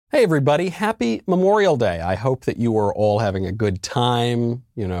Hey everybody, happy Memorial Day. I hope that you are all having a good time,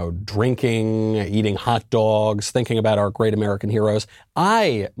 drinking, eating hot dogs, thinking about our great American heroes.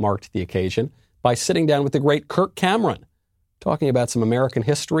 I marked the occasion by sitting down with the great Kirk Cameron, talking about some American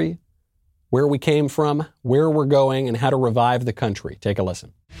history, where we came from, where we're going, and how to revive the country. Take a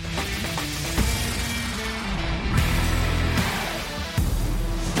listen.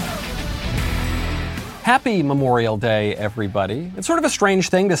 Happy Memorial Day, everybody. It's sort of a strange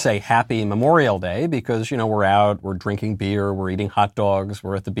thing to say Happy Memorial Day because, we're out, we're drinking beer, we're eating hot dogs,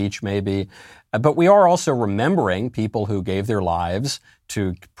 we're at the beach maybe. But we are also remembering people who gave their lives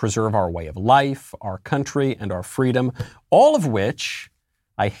to preserve our way of life, our country, and our freedom, all of which,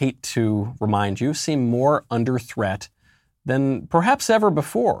 I hate to remind you, seem more under threat than perhaps ever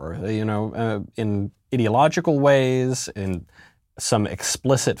before, in ideological ways, in some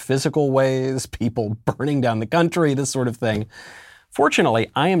explicit physical ways, people burning down the country, this sort of thing. Fortunately,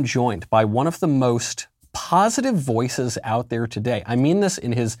 I am joined by one of the most positive voices out there today. I mean this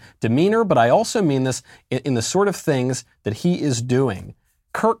in his demeanor, but I also mean this in the sort of things that he is doing.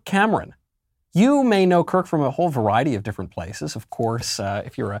 Kirk Cameron. You may know Kirk from a whole variety of different places. Of course,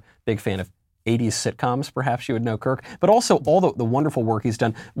 if you're a big fan of 80s sitcoms, perhaps you would know Kirk, but also all the wonderful work he's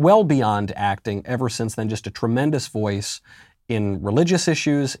done well beyond acting ever since then, just a tremendous voice in religious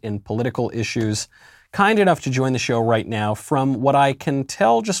issues, in political issues. Kind enough to join the show right now from what I can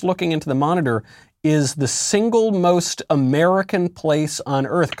tell just looking into the monitor is the single most American place on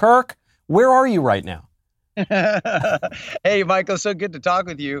earth. Kirk, where are you right now? Hey, Michael, so good to talk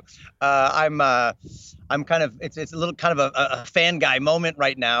with you. I'm kind of, it's a little kind of a fan guy moment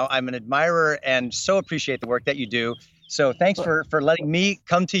right now. I'm an admirer and so appreciate the work that you do. So thanks for letting me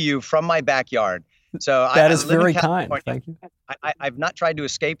come to you from my backyard. So that is very kind. Thank you. I've not tried to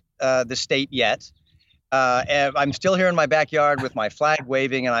escape the state yet. I'm still here in my backyard with my flag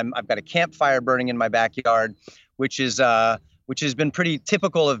waving, and I've got a campfire burning in my backyard, which has been pretty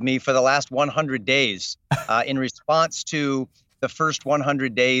typical of me for the last 100 days. In response to the first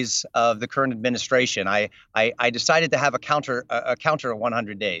 100 days of the current administration, I decided to have a counter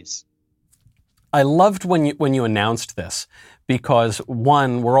 100 days. I loved when you announced this. Because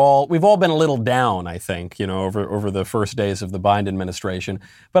one, we've all been a little down, I think, over the first days of the Biden administration.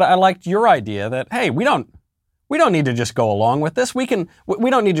 But I liked your idea that, hey, we don't need to just go along with this. We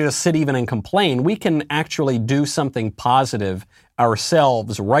don't need to just sit even and complain. We can actually do something positive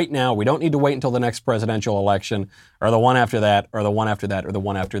ourselves right now. We don't need to wait until the next presidential election or the one after that or the one after that or the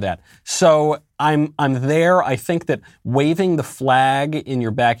one after that. So I'm there. I think that waving the flag in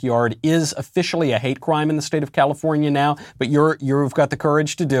your backyard is officially a hate crime in the state of California now, but you've got the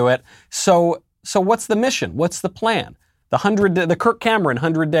courage to do it. So what's the mission? What's the plan? The Kirk Cameron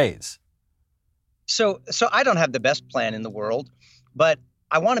 100 days. So I don't have the best plan in the world, but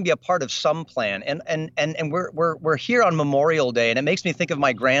I want to be a part of some plan. And we're here on Memorial Day, and it makes me think of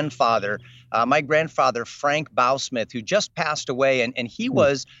my grandfather, Frank Bowsmith, who just passed away, and he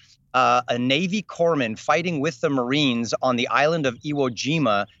was a Navy corpsman fighting with the Marines on the island of Iwo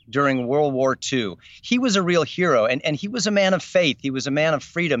Jima during World War II. He was a real hero, and he was a man of faith. He was a man of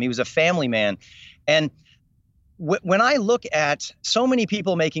freedom. He was a family man. And when I look at so many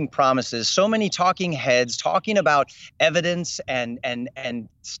people making promises, so many talking heads talking about evidence and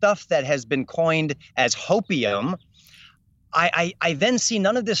stuff that has been coined as hopium, I then see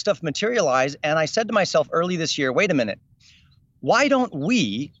none of this stuff materialize. And I said to myself early this year, wait a minute, why don't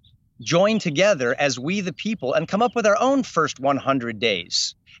we join together as we the people and come up with our own first 100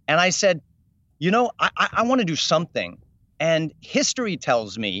 days? And I said, I want to do something. And history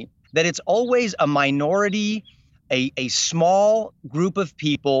tells me that it's always a minority, a small group of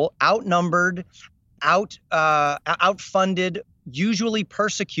people, outnumbered, outfunded, usually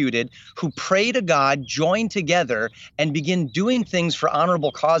persecuted, who pray to God, join together, and begin doing things for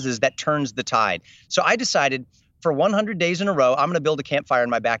honorable causes that turns the tide. So I decided for 100 days in a row, I'm going to build a campfire in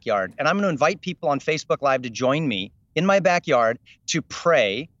my backyard, and I'm going to invite people on Facebook Live to join me in my backyard to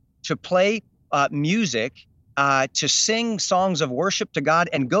pray, to play music, to sing songs of worship to God,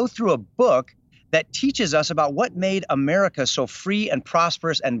 and go through a book that teaches us about what made America so free and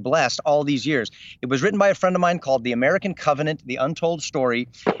prosperous and blessed all these years. It was written by a friend of mine called The American Covenant, The Untold Story.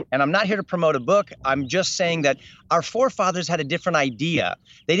 And I'm not here to promote a book. I'm just saying that our forefathers had a different idea.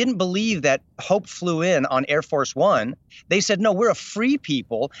 They didn't believe that hope flew in on Air Force One. They said, no, we're a free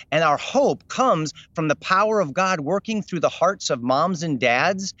people, and our hope comes from the power of God working through the hearts of moms and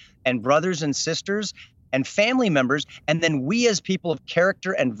dads and brothers and sisters and family members, and then we as people of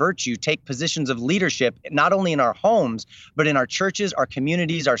character and virtue take positions of leadership, not only in our homes, but in our churches, our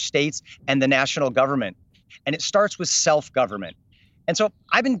communities, our states, and the national government. And it starts with self-government. And so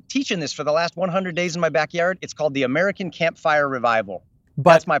I've been teaching this for the last 100 days in my backyard. It's called the American Campfire Revival.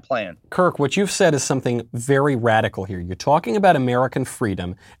 That's my plan. Kirk, what you've said is something very radical here. You're talking about American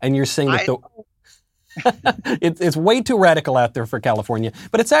freedom, and you're saying that it's way too radical out there for California.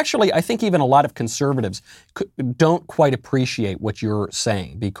 But it's actually, I think even a lot of conservatives don't quite appreciate what you're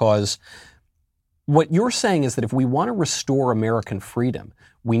saying, because what you're saying is that if we want to restore American freedom,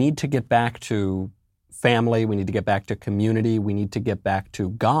 we need to get back to family, we need to get back to community, we need to get back to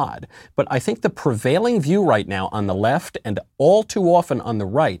God. But I think the prevailing view right now on the left and all too often on the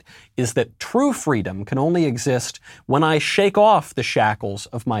right is that true freedom can only exist when I shake off the shackles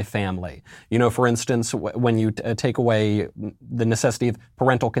of my family. You know, for instance, when you take away the necessity of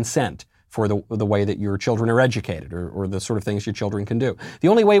parental consent for the way that your children are educated, or the sort of things your children can do. The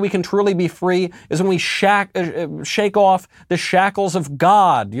only way we can truly be free is when we shake off the shackles of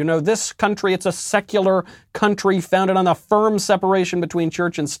God. You know, this country, it's a secular country founded on a firm separation between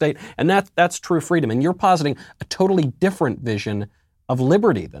church and state, and that's true freedom. And you're positing a totally different vision of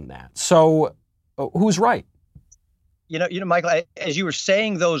liberty than that. So who's right? You know, Michael, as you were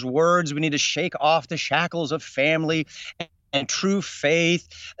saying those words, we need to shake off the shackles of family and true faith,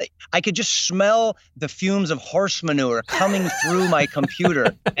 I could just smell the fumes of horse manure coming through my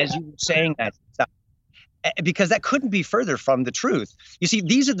computer as you were saying that stuff, because that couldn't be further from the truth. You see,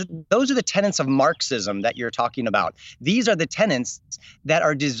 those are the tenets of Marxism that you're talking about. These are the tenets that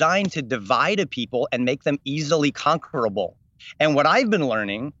are designed to divide a people and make them easily conquerable. And what I've been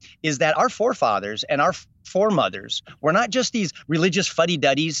learning is that our forefathers and our foremothers were not just these religious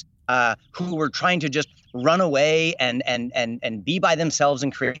fuddy-duddies who were trying to just run away and be by themselves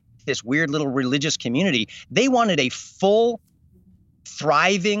and create this weird little religious community. They wanted a full,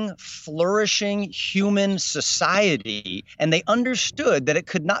 thriving, flourishing human society, and they understood that it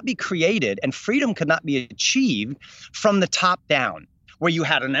could not be created and freedom could not be achieved from the top down, where you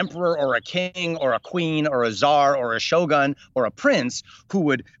had an emperor or a king or a queen or a czar or a shogun or a prince who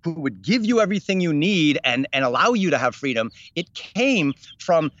would give you everything you need and allow you to have freedom. It came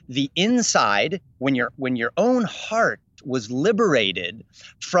from the inside, when your own heart was liberated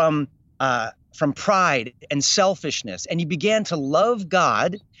from pride and selfishness, and you began to love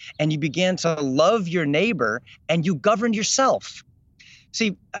God and you began to love your neighbor and you governed yourself.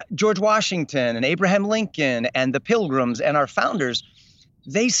 See, George Washington and Abraham Lincoln and the Pilgrims and our founders,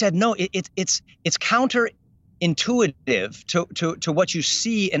 they said, no, it's counterintuitive to what you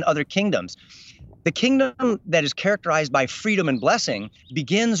see in other kingdoms. The kingdom that is characterized by freedom and blessing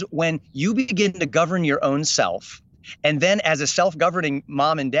begins when you begin to govern your own self. And then as a self-governing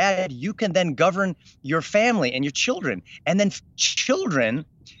mom and dad, you can then govern your family and your children. And then children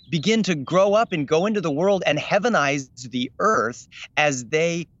begin to grow up and go into the world and heavenize the earth as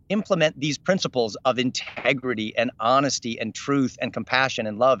they implement these principles of integrity and honesty and truth and compassion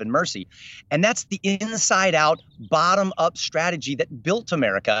and love and mercy. And that's the inside out, bottom up strategy that built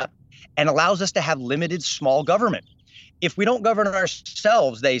America and allows us to have limited small government. If we don't govern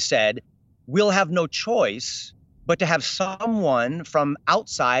ourselves, they said, we'll have no choice but to have someone from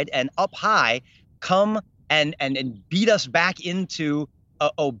outside and up high come and beat us back into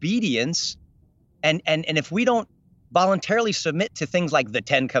obedience. And if we don't voluntarily submit to things like the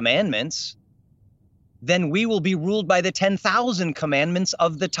 10 commandments, then we will be ruled by the 10,000 commandments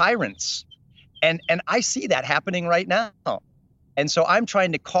of the tyrants. And I see that happening right now. And so I'm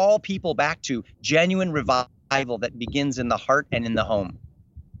trying to call people back to genuine revival that begins in the heart and in the home.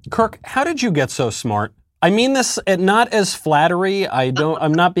 Kirk, how did you get so smart? I mean this not as flattery.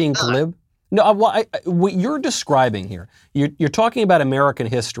 I'm not being glib. No, what you're describing here, you're talking about American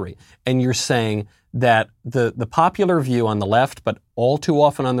history, and you're saying that the popular view on the left, but all too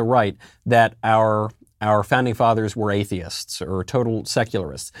often on the right, that our founding fathers were atheists or total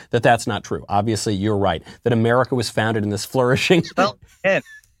secularists, that's not true. Obviously, you're right, that America was founded in this flourishing... Well,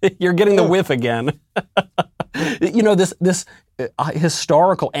 you're getting the whiff again. You know, this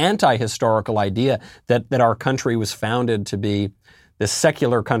anti-historical idea that our country was founded to be this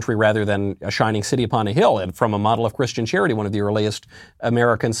secular country rather than a shining city upon a hill, and from a model of Christian charity, one of the earliest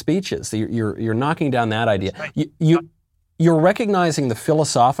American speeches. You're knocking down that idea. Right. You're recognizing the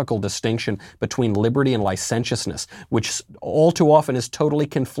philosophical distinction between liberty and licentiousness, which all too often is totally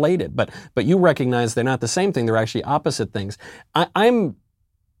conflated. But you recognize they're not the same thing; they're actually opposite things. I'm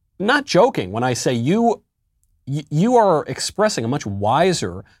not joking when I say you are expressing a much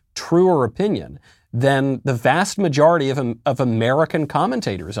wiser, truer opinion than the vast majority of American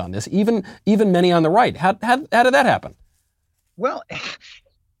commentators on this, even many on the right. How did that happen? Well,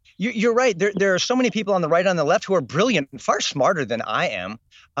 You're right. There are so many people on the right and on the left who are brilliant, far smarter than I am.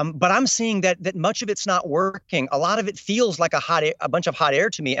 But I'm seeing that much of it's not working. A lot of it feels like a bunch of hot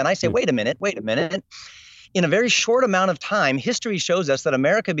air to me. And I say, wait a minute. In a very short amount of time, history shows us that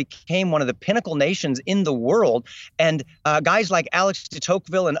America became one of the pinnacle nations in the world. And guys like Alex de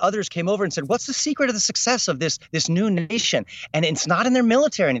Tocqueville and others came over and said, what's the secret of the success of this new nation? And it's not in their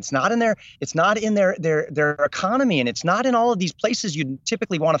military, and it's not in their economy, and it's not in all of these places you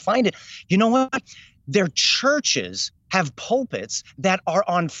typically want to find it. You know what? Their churches have pulpits that are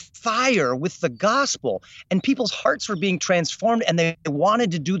on fire with the gospel, and people's hearts were being transformed, and they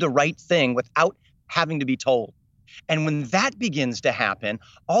wanted to do the right thing without having to be told. And when that begins to happen,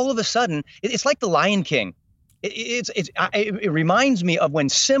 all of a sudden, it's like the Lion King. It reminds me of when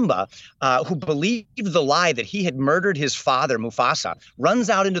Simba, who believed the lie that he had murdered his father, Mufasa, runs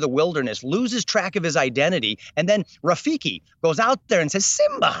out into the wilderness, loses track of his identity, and then Rafiki goes out there and says,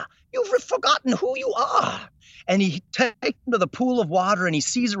 Simba, you've forgotten who you are. And he takes him to the pool of water, and he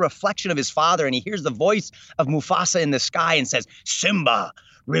sees a reflection of his father, and he hears the voice of Mufasa in the sky and says, Simba,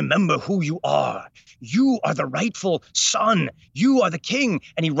 remember who you are. You are the rightful son. You are the king.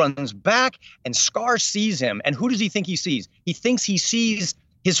 And he runs back, and Scar sees him. And who does he think he sees? He thinks he sees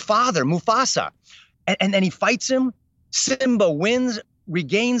his father, Mufasa. And then he fights him. Simba wins,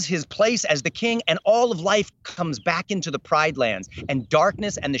 regains his place as the king, and all of life comes back into the Pride Lands, and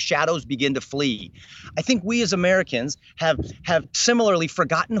darkness and the shadows begin to flee. I think we as Americans have similarly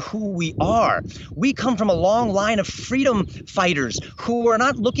forgotten who we are. We come from a long line of freedom fighters who are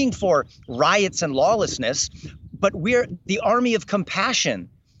not looking for riots and lawlessness, but we're the army of compassion,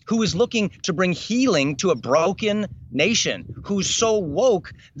 who is looking to bring healing to a broken nation, who's so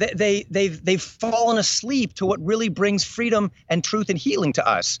woke that they've fallen asleep to what really brings freedom and truth and healing to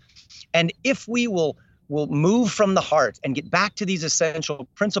us. And if we will move from the heart and get back to these essential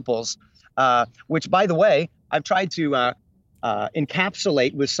principles, which, by the way, I've tried to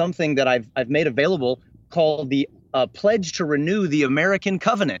encapsulate with something that I've made available called the Pledge to Renew the American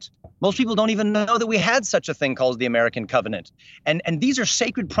Covenant. Most people don't even know that we had such a thing called the American Covenant. And these are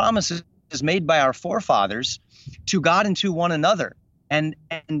sacred promises made by our forefathers to God and to one another. And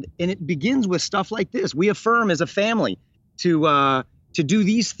it begins with stuff like this. We affirm as a family to do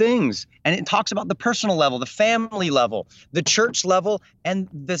these things. And it talks about the personal level, the family level, the church level, and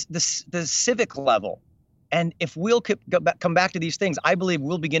the civic level. And if we'll come back to these things, I believe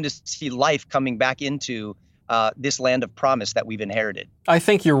we'll begin to see life coming back into this land of promise that we've inherited. I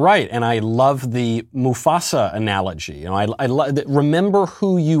think you're right, and I love the Mufasa analogy. You know, I remember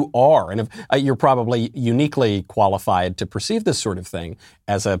who you are, and you're probably uniquely qualified to perceive this sort of thing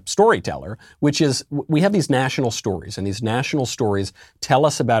as a storyteller, which is we have these national stories, and these national stories tell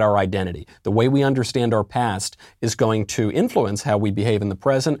us about our identity. The way we understand our past is going to influence how we behave in the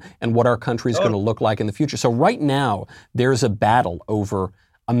present and what our country is going to look like in the future. So right now, there's a battle over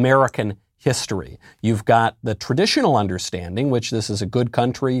American history. You've got the traditional understanding, which this is a good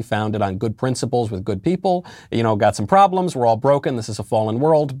country founded on good principles with good people. You know, got some problems. We're all broken. This is a fallen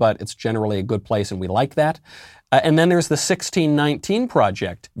world, but it's generally a good place, and we like that. And then there's the 1619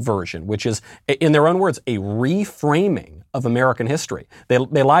 Project version, which is, in their own words, a reframing of American history. They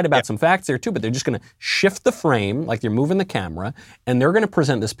lied about some facts there too, but they're just going to shift the frame, like they're moving the camera, and they're going to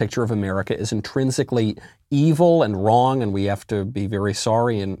present this picture of America as intrinsically evil and wrong, and we have to be very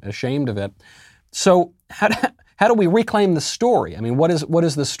sorry and ashamed of it. So how do we reclaim the story? I mean, what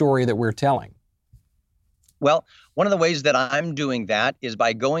is the story that we're telling? Well, one of the ways that I'm doing that is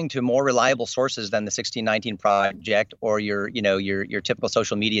by going to more reliable sources than the 1619 Project or your typical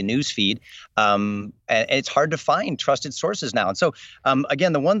social media news feed. And it's hard to find trusted sources now. And so,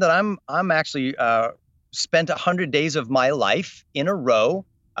 again, the one that I'm actually spent 100 days of my life in a row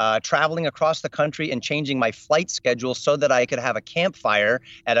traveling across the country and changing my flight schedule so that I could have a campfire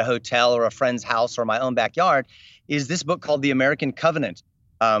at a hotel or a friend's house or my own backyard, is this book called The American Covenant.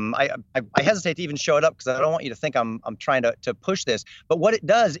 I hesitate to even show it up because I don't want you to think I'm trying to push this. But what it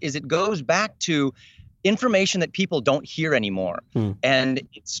does is it goes back to information that people don't hear anymore. And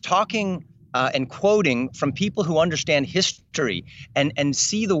it's talking and quoting from people who understand history and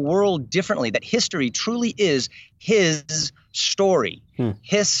see the world differently, that history truly is his story,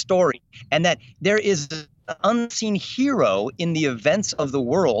 his story, and that there is an unseen hero in the events of the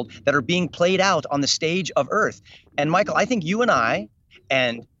world that are being played out on the stage of Earth. And Michael, I think you and I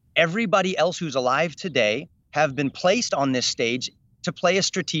and everybody else who's alive today have been placed on this stage to play a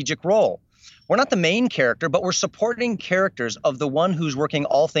strategic role. We're not the main character, but we're supporting characters of the one who's working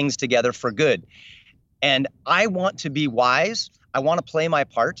all things together for good. And I want to be wise. I want to play my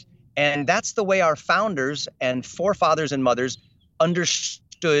part. And that's the way our founders and forefathers and mothers understood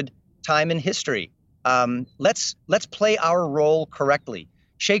misunderstood time in history. Let's play our role correctly.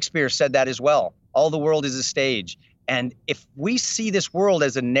 Shakespeare said that as well. All the world is a stage. And if we see this world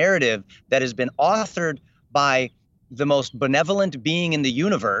as a narrative that has been authored by the most benevolent being in the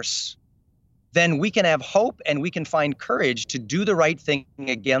universe, then we can have hope and we can find courage to do the right thing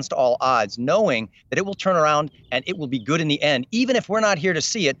against all odds, knowing that it will turn around and it will be good in the end. Even if we're not here to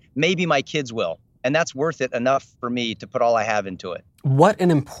see it, maybe my kids will. And that's worth it enough for me to put all I have into it. What an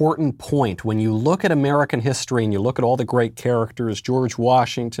important point. When you look at American history and you look at all the great characters, George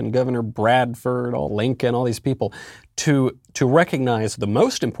Washington, Governor Bradford, Lincoln, all these people, to recognize the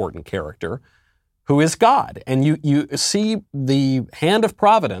most important character, who is God. And you see the hand of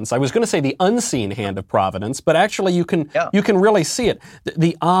providence. I was going to say the unseen hand of providence, but actually you can really see it.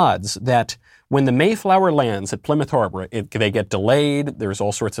 The odds that when the Mayflower lands at Plymouth Harbor, they get delayed. There's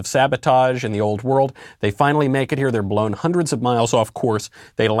all sorts of sabotage in the old world. They finally make it here. They're blown hundreds of miles off course.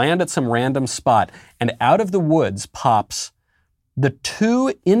 They land at some random spot, and out of the woods pops the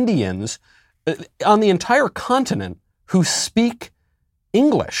two Indians on the entire continent who speak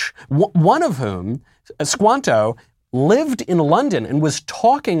English. One of whom, Squanto, lived in London and was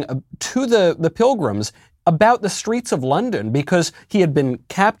talking to the pilgrims about the streets of London because he had been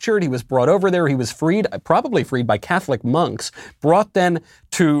captured. He was brought over there. He was freed, probably freed by Catholic monks, brought then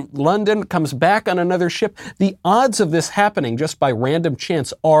to London, comes back on another ship. The odds of this happening just by random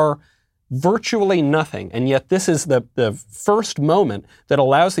chance are virtually nothing. And yet this is the first moment that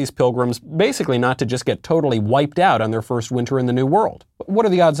allows these pilgrims basically not to just get totally wiped out on their first winter in the New World. What are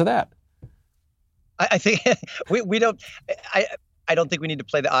the odds of that? I think we don't. I don't think we need to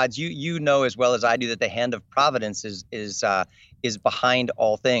play the odds. You know as well as I do that the hand of providence is behind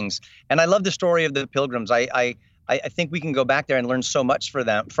all things. And I love the story of the pilgrims. I think we can go back there and learn so much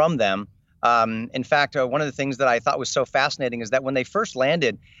from them. In fact, one of the things that I thought was so fascinating is that when they first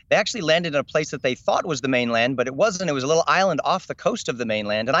landed, they actually landed in a place that they thought was the mainland, but it wasn't. It was a little island off the coast of the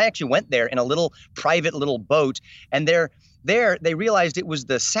mainland. And I actually went there in a little private little boat, and there they realized it was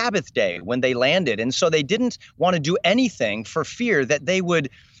the Sabbath day when they landed. And so they didn't want to do anything for fear that they would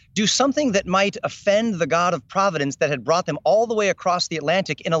do something that might offend the God of providence that had brought them all the way across the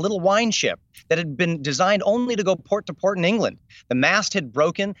Atlantic in a little wine ship that had been designed only to go port to port in England. The mast had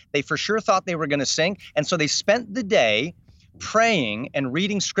broken. They for sure thought they were going to sink. And so they spent the day praying and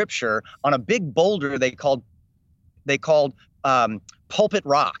reading scripture on a big boulder they called Pulpit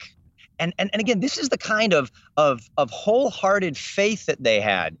Rock. And again, this is the kind of wholehearted faith that they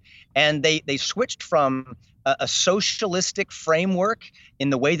had. And they switched from a socialistic framework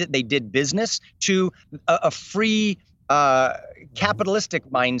in the way that they did business to a free capitalistic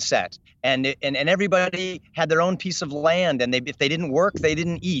mindset. And everybody had their own piece of land, and if they didn't work, they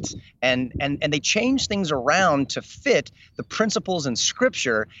didn't eat. And they changed things around to fit the principles in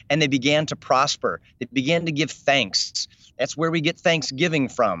Scripture, and they began to prosper. They began to give thanks. That's where we get Thanksgiving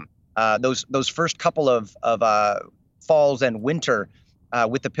from. Those first couple of falls and winter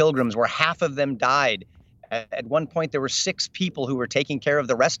with the pilgrims, where half of them died. At one point, there were 6 people who were taking care of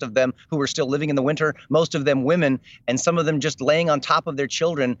the rest of them who were still living in the winter, most of them women, and some of them just laying on top of their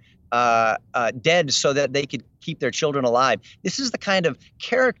children, dead so that they could keep their children alive. This is the kind of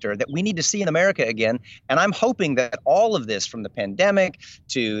character that we need to see in America again. And I'm hoping that all of this, from the pandemic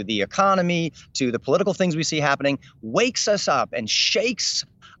to the economy to the political things we see happening, wakes us up and shakes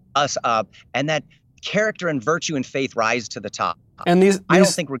us up, and that character and virtue and faith rise to the top. And I don't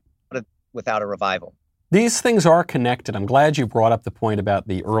think we're without a revival. These things are connected. I'm glad you brought up the point about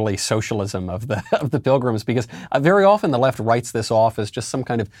the early socialism of the Pilgrims, because very often the left writes this off as just some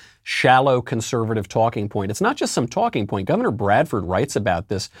kind of shallow conservative talking point. It's not just some talking point. Governor Bradford writes about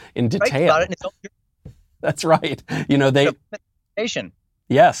this in detail. About it in his own... That's right. You know, they...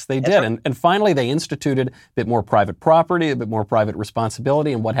 Yes, they did. Right. And finally, they instituted a bit more private property, a bit more private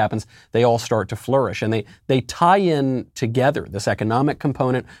responsibility, and what happens? They all start to flourish. And they tie in together this economic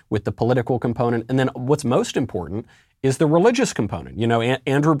component with the political component. And then what's most important is the religious component. You know,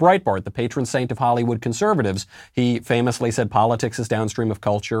 Andrew Breitbart, the patron saint of Hollywood conservatives, he famously said politics is downstream of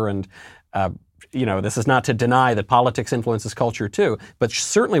culture. And, you know, this is not to deny that politics influences culture too, but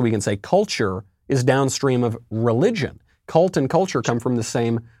certainly we can say culture is downstream of religion. Cult and culture come from the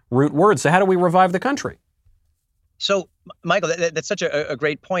same root word. So how do we revive the country? So, Michael, that's such a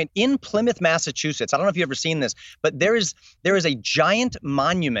great point. In Plymouth, Massachusetts, I don't know if you've ever seen this, but there is a giant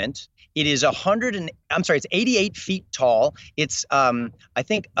monument. It is it's 88 feet tall. It's, I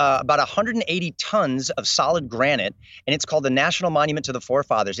think, about 180 tons of solid granite, and it's called the National Monument to the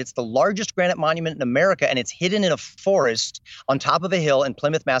Forefathers. It's the largest granite monument in America, and it's hidden in a forest on top of a hill in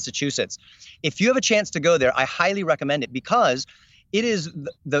Plymouth, Massachusetts. If you have a chance to go there, I highly recommend it, because It is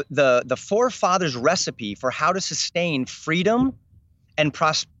the forefathers' recipe for how to sustain freedom and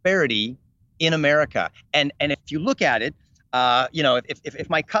prosperity in America. And if you look at it, if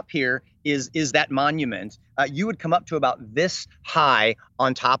my cup here is that monument, you would come up to about this high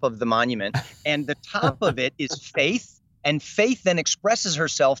on top of the monument, and the top of it is faith, and faith then expresses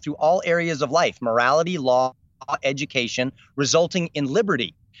herself through all areas of life: morality, law, education, resulting in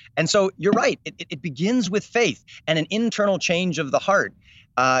liberty. And so you're right. It begins with faith and an internal change of the heart.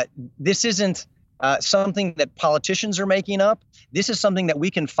 This isn't something that politicians are making up. This is something that we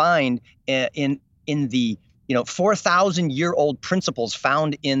can find in the 4,000-year-old principles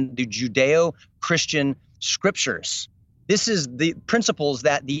found in the Judeo-Christian scriptures. This is the principles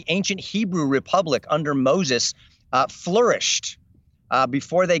that the ancient Hebrew Republic under Moses flourished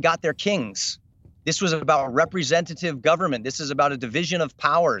before they got their kings. This was about representative government. This is about a division of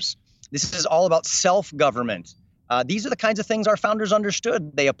powers. This is all about self-government. These are the kinds of things our founders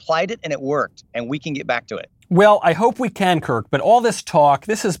understood. They applied it and it worked, and we can get back to it. Well, I hope we can, Kirk, but all this talk,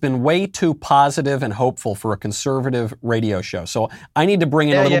 this has been way too positive and hopeful for a conservative radio show. So I need to bring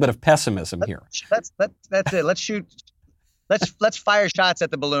in a little bit of pessimism here. That's it. Let's fire shots at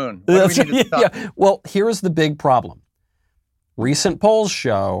the balloon. What do we need to talk? Well, here's the big problem. Recent polls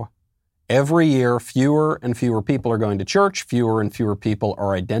show every year, fewer and fewer people are going to church. Fewer and fewer people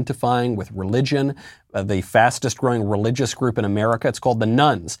are identifying with religion. The fastest growing religious group in America, it's called the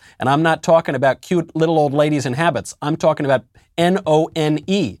nuns. And I'm not talking about cute little old ladies in habits. I'm talking about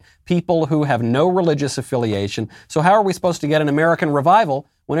N-O-N-E, people who have no religious affiliation. So how are we supposed to get an American revival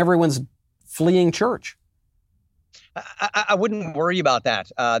when everyone's fleeing church? I wouldn't worry about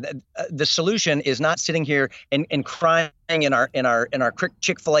that. The solution is not sitting here and crying in our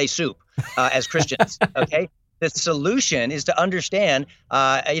Chick-fil-A soup as Christians. Okay, the solution is to understand.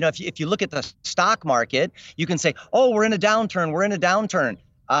 If you look at the stock market, you can say, "Oh, we're in a downturn. We're in a downturn."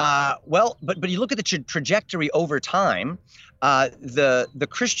 But you look at the trajectory over time. The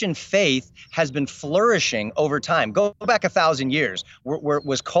Christian faith has been flourishing over time. Go back 1,000 years.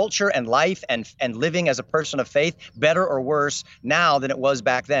 Was culture and life and living as a person of faith better or worse now than it was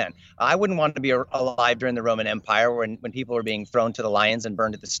back then? I wouldn't want to be alive during the Roman Empire when people were being thrown to the lions and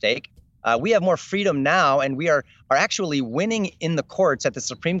burned at the stake. We have more freedom now, and we are actually winning in the courts at the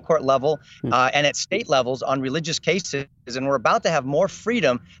Supreme Court level and at state levels on religious cases, and we're about to have more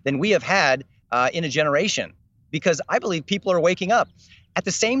freedom than we have had in a generation. Because I believe people are waking up. At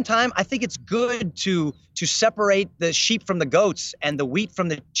the same time, I think it's good to separate the sheep from the goats and the wheat from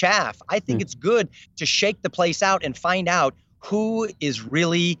the chaff. I think it's good to shake the place out and find out who is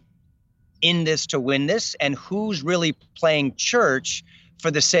really in this to win this and who's really playing church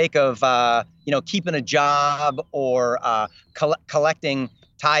for the sake of keeping a job or collecting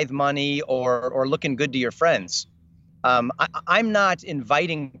tithe money or looking good to your friends. I'm not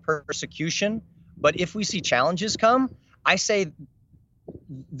inviting persecution. But if we see challenges come, I say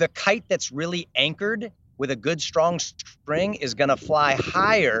the kite that's really anchored with a good, strong string is going to fly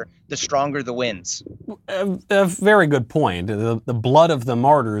higher the stronger the winds. A very good point. The blood of the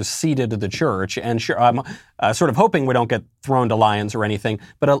martyrs seeded to the church. And sure, I'm sort of hoping we don't get thrown to lions or anything.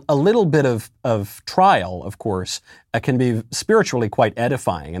 But a little bit of trial, of course, can be spiritually quite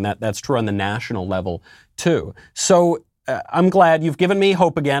edifying. And that's true on the national level, too. So I'm glad you've given me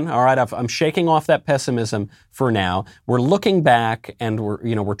hope again. All right, I'm shaking off that pessimism for now. We're looking back, and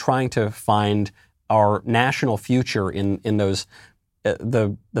we're trying to find our national future in those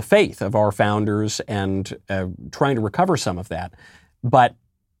the faith of our founders and trying to recover some of that. But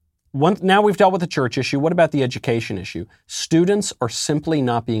now we've dealt with the church issue. What about the education issue? Students are simply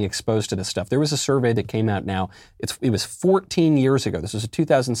not being exposed to this stuff. There was a survey that came out now. It was 14 years ago. This was a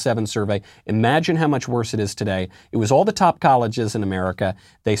 2007 survey. Imagine how much worse it is today. It was all the top colleges in America.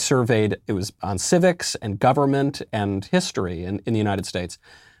 They surveyed, it was on civics and government and history in the United States.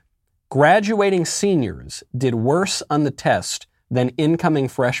 Graduating seniors did worse on the test than incoming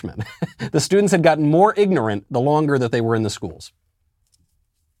freshmen. The students had gotten more ignorant the longer that they were in the schools.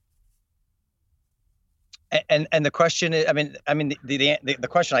 And the question is, the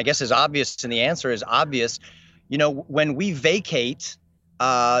question I guess is obvious, and the answer is obvious. When we vacate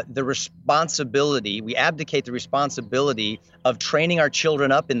the responsibility, we abdicate the responsibility of training our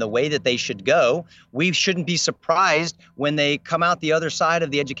children up in the way that they should go. We shouldn't be surprised when they come out the other side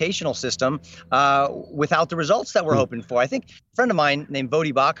of the educational system without the results that we're hoping for. I think a friend of mine named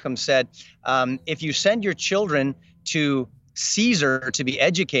Bodhi Bacham said, if you send your children to Caesar to be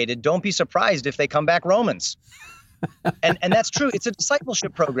educated, don't be surprised if they come back Romans. And that's true. It's a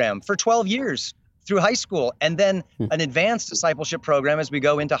discipleship program for 12 years through high school, and then an advanced discipleship program as we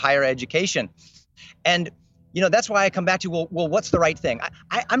go into higher education. And That's why I come back to, well, what's the right thing?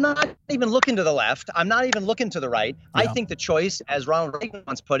 I'm not even looking to the left. I'm not even looking to the right. Yeah. I think the choice, as Ronald Reagan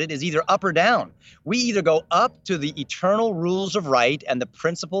once put it, is either up or down. We either go up to the eternal rules of right and the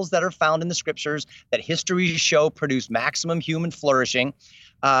principles that are found in the scriptures that history show produce maximum human flourishing,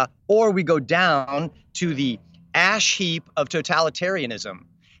 or we go down to the ash heap of totalitarianism.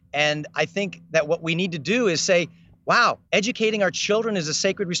 And I think that what we need to do is say, wow, educating our children is a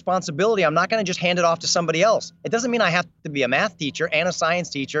sacred responsibility. I'm not going to just hand it off to somebody else. It doesn't mean I have to be a math teacher and a science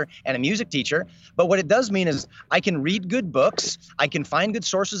teacher and a music teacher. But what it does mean is I can read good books, I can find good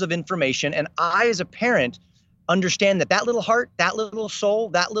sources of information, and I, as a parent, understand that little heart, that little soul,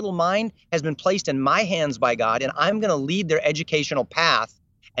 that little mind has been placed in my hands by God, and I'm going to lead their educational path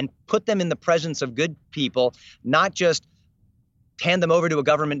and put them in the presence of good people, not just hand them over to a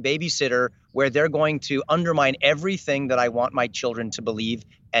government babysitter where they're going to undermine everything that I want my children to believe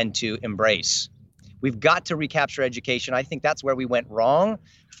and to embrace. We've got to recapture education. I think that's where we went wrong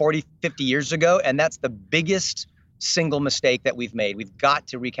 40, 50 years ago, and that's the biggest single mistake that we've made. We've got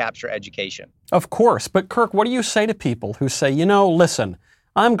to recapture education. Of course, but Kirk, what do you say to people who say, listen,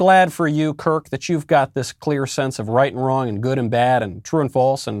 I'm glad for you, Kirk, that you've got this clear sense of right and wrong and good and bad and true and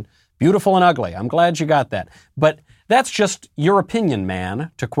false and beautiful and ugly. I'm glad you got that. But that's just your opinion,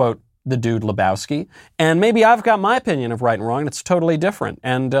 man, to quote the dude Lebowski. And maybe I've got my opinion of right and wrong, and it's totally different.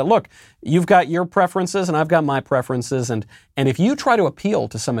 And look, you've got your preferences, and I've got my preferences. And if you try to appeal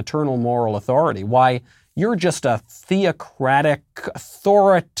to some eternal moral authority, why, you're just a theocratic,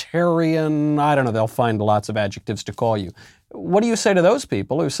 authoritarian, I don't know, they'll find lots of adjectives to call you. What do you say to those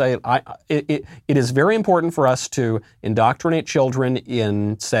people who say it is very important for us to indoctrinate children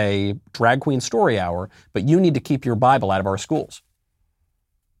in, say, Drag Queen Story Hour, but you need to keep your Bible out of our schools?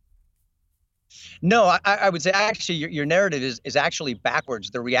 No, I would say actually your narrative is actually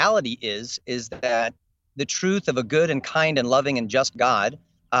backwards. The reality is that the truth of a good and kind and loving and just God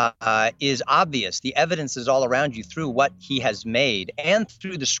is obvious. The evidence is all around you through what he has made and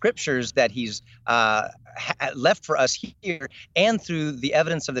through the scriptures that he's left for us here, and through the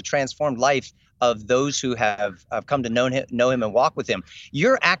evidence of the transformed life of those who have come to know him and walk with him.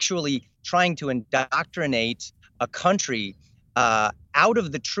 You're actually trying to indoctrinate a country out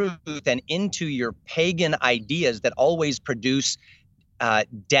of the truth and into your pagan ideas that always produce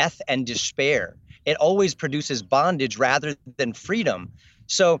death and despair. It always produces bondage rather than freedom.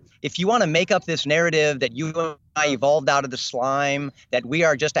 So if you want to make up this narrative that you and I evolved out of the slime, that we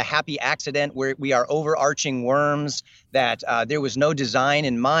are just a happy accident, where we are overarching worms, that there was no design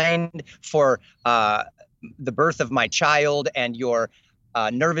in mind for the birth of my child and your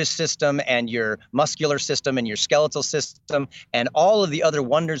nervous system and your muscular system and your skeletal system and all of the other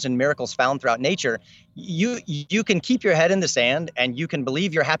wonders and miracles found throughout nature, you can keep your head in the sand and you can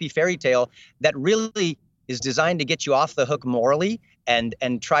believe your happy fairy tale that really is designed to get you off the hook morally and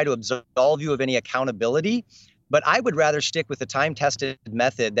try to absolve you of any accountability. But I would rather stick with the time-tested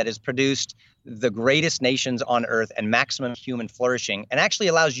method that has produced the greatest nations on earth and maximum human flourishing, and actually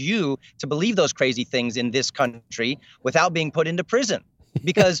allows you to believe those crazy things in this country without being put into prison.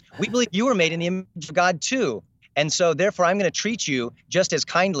 Because we believe you were made in the image of God too. And so therefore, I'm going to treat you just as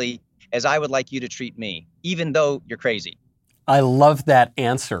kindly as I would like you to treat me, even though you're crazy. I love that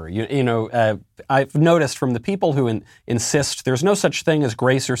answer. I've noticed from the people who insist there's no such thing as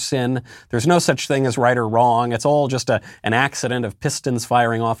grace or sin, there's no such thing as right or wrong, it's all just an accident of pistons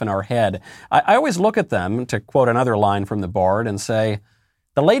firing off in our head. I always look at them, to quote another line from the Bard, and say,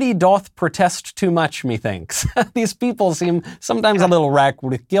 "The lady doth protest too much, methinks." These people seem sometimes a little racked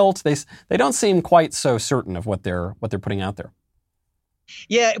with guilt. They don't seem quite so certain of what they're putting out there.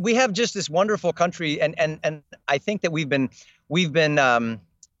 Yeah, we have just this wonderful country, and I think that we've been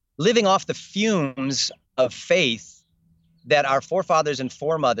living off the fumes of faith that our forefathers and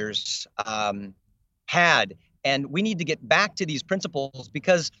foremothers had, and we need to get back to these principles,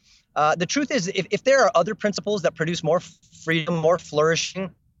 because the truth is, if there are other principles that produce more freedom, more flourishing,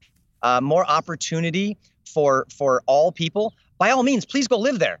 more opportunity for all people, by all means, please go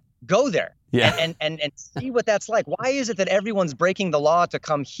live there, go there. Yeah. And see what that's like. Why is it that everyone's breaking the law to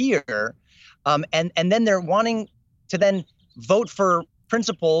come here, and then they're wanting to then vote for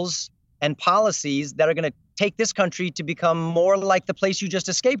principles and policies that are going to take this country to become more like the place you just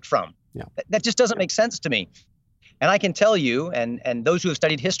escaped from? Yeah. That just doesn't make sense to me. And I can tell you, and those who have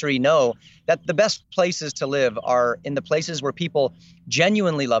studied history know, that the best places to live are in the places where people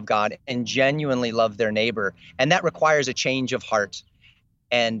genuinely love God and genuinely love their neighbor. And that requires a change of heart.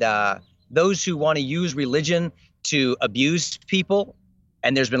 And those who want to use religion to abuse people,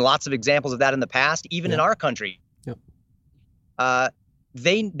 and there's been lots of examples of that in the past, even in our country,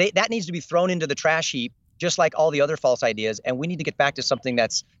 that needs to be thrown into the trash heap just like all the other false ideas. And we need to get back to something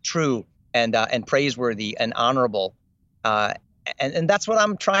that's true and praiseworthy and honorable. And that's what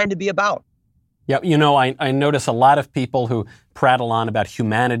I'm trying to be about. Yeah, I notice a lot of people who prattle on about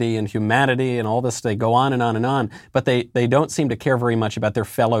humanity and all this. They go on and on and on, but they don't seem to care very much about their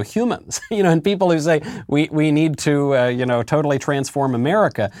fellow humans. And people who say we need to totally transform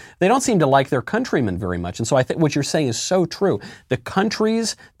America, they don't seem to like their countrymen very much. And so I think what you're saying is so true. The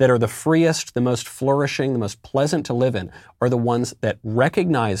countries that are the freest, the most flourishing, the most pleasant to live in are the ones that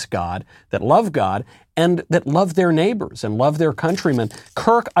recognize God, that love God, and that love their neighbors and love their countrymen.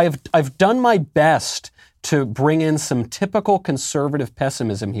 Kirk, I've done my best to bring in some typical conservative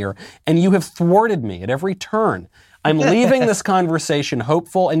pessimism here, and you have thwarted me at every turn. I'm leaving this conversation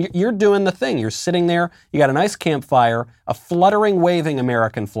hopeful, and you're doing the thing. You're sitting there, you got a nice campfire, a fluttering, waving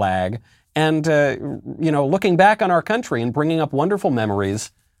American flag, and looking back on our country and bringing up wonderful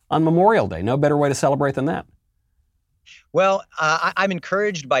memories on Memorial Day. No better way to celebrate than that. Well, I'm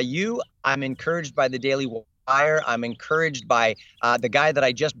encouraged by you. I'm encouraged by the Daily Wire. I'm encouraged by the guy that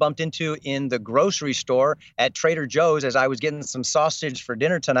I just bumped into in the grocery store at Trader Joe's as I was getting some sausage for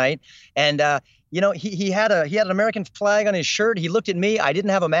dinner tonight. And he had an American flag on his shirt. He looked at me. I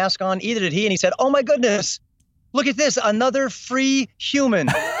didn't have a mask on. Either did he. And he said, "Oh my goodness, look at this, another free human."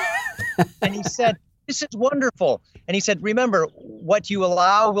 And he said, "This is wonderful." And he said, "Remember, what you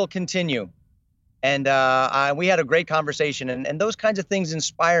allow will continue." And we had a great conversation. And those kinds of things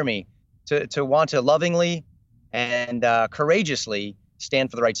inspire me to want to lovingly and courageously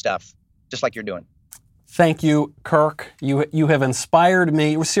stand for the right stuff, just like you're doing. Thank you, Kirk. You have inspired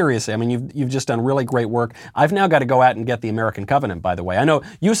me. Seriously, I mean, you've just done really great work. I've now got to go out and get the American Covenant, by the way. I know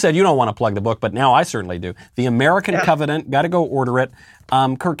you said you don't want to plug the book, but now I certainly do. The American Covenant, got to go order it.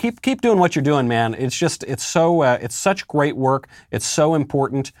 Kirk, keep doing what you're doing, man. It's such great work. It's so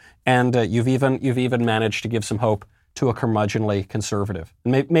important, and you've even managed to give some hope to a curmudgeonly conservative,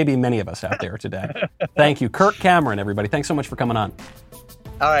 maybe many of us out there today. Thank you, Kirk Cameron. Everybody, thanks so much for coming on.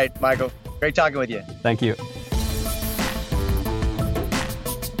 All right, Michael. Great talking with you. Thank you.